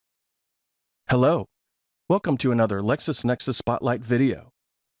Hello, welcome to another LexisNexis Spotlight video.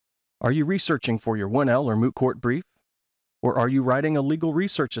 Are you researching for your 1L or moot court brief? Or are you writing a legal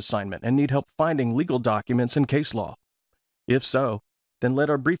research assignment and need help finding legal documents and case law? If so, then let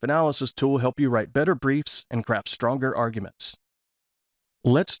our brief analysis tool help you write better briefs and craft stronger arguments.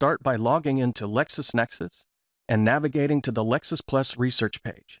 Let's start by logging into LexisNexis and navigating to the Lexis Plus research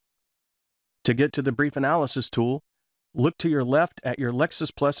page. To get to the brief analysis tool, look to your left at your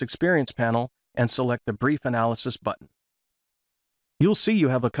Lexis Plus experience panel and select the Brief Analysis button. You'll see you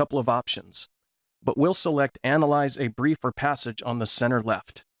have a couple of options, but we'll select Analyze a Brief or Passage on the center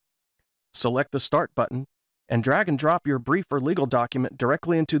left. Select the Start button and drag and drop your brief or legal document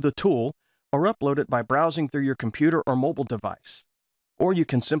directly into the tool or upload it by browsing through your computer or mobile device. Or you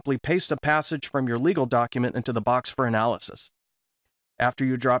can simply paste a passage from your legal document into the box for analysis. After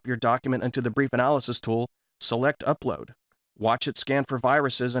you drop your document into the Brief Analysis tool, select Upload. Watch it scan for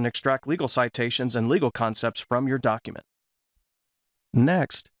viruses and extract legal citations and legal concepts from your document.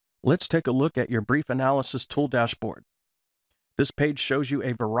 Next, let's take a look at your Brief Analysis tool dashboard. This page shows you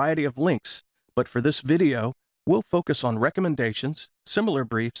a variety of links, but for this video, we'll focus on recommendations, similar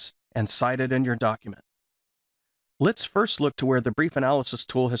briefs, and cited in your document. Let's first look to where the Brief Analysis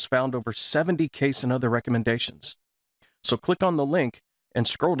tool has found over 70 case and other recommendations. So click on the link and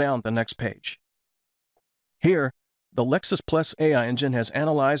scroll down the next page. Here, the Lexis Plus AI engine has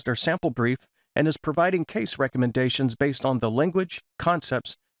analyzed our sample brief and is providing case recommendations based on the language,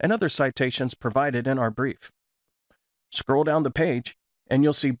 concepts, and other citations provided in our brief. Scroll down the page, and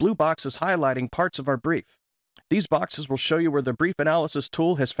you'll see blue boxes highlighting parts of our brief. These boxes will show you where the Brief Analysis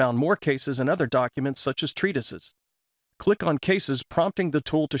tool has found more cases and other documents such as treatises. Click on Cases, prompting the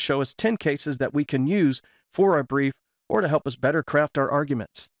tool to show us 10 cases that we can use for our brief or to help us better craft our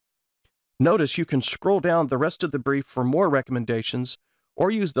arguments. Notice you can scroll down the rest of the brief for more recommendations,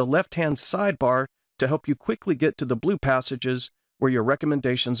 or use the left-hand sidebar to help you quickly get to the blue passages where your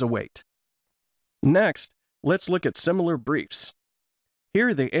recommendations await. Next, let's look at similar briefs.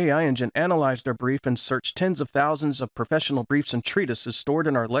 Here, the AI engine analyzed our brief and searched tens of thousands of professional briefs and treatises stored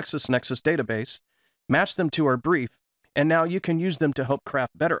in our LexisNexis database, matched them to our brief, and now you can use them to help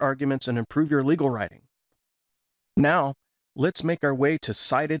craft better arguments and improve your legal writing. Now, let's make our way to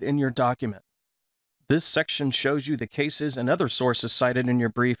Cited in your document. This section shows you the cases and other sources cited in your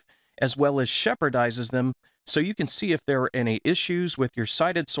brief, as well as shepherdizes them so you can see if there are any issues with your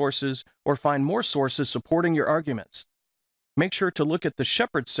cited sources or find more sources supporting your arguments. Make sure to look at the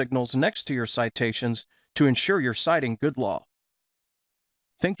shepherd signals next to your citations to ensure you're citing good law.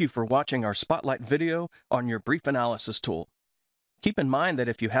 Thank you for watching our Spotlight video on your Brief Analysis tool. Keep in mind that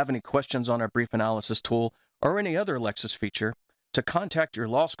if you have any questions on our Brief Analysis tool or any other Lexis feature, to contact your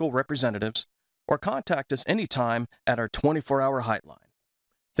law school representatives or contact us anytime at our 24-hour hotline.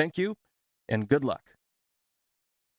 Thank you, and good luck.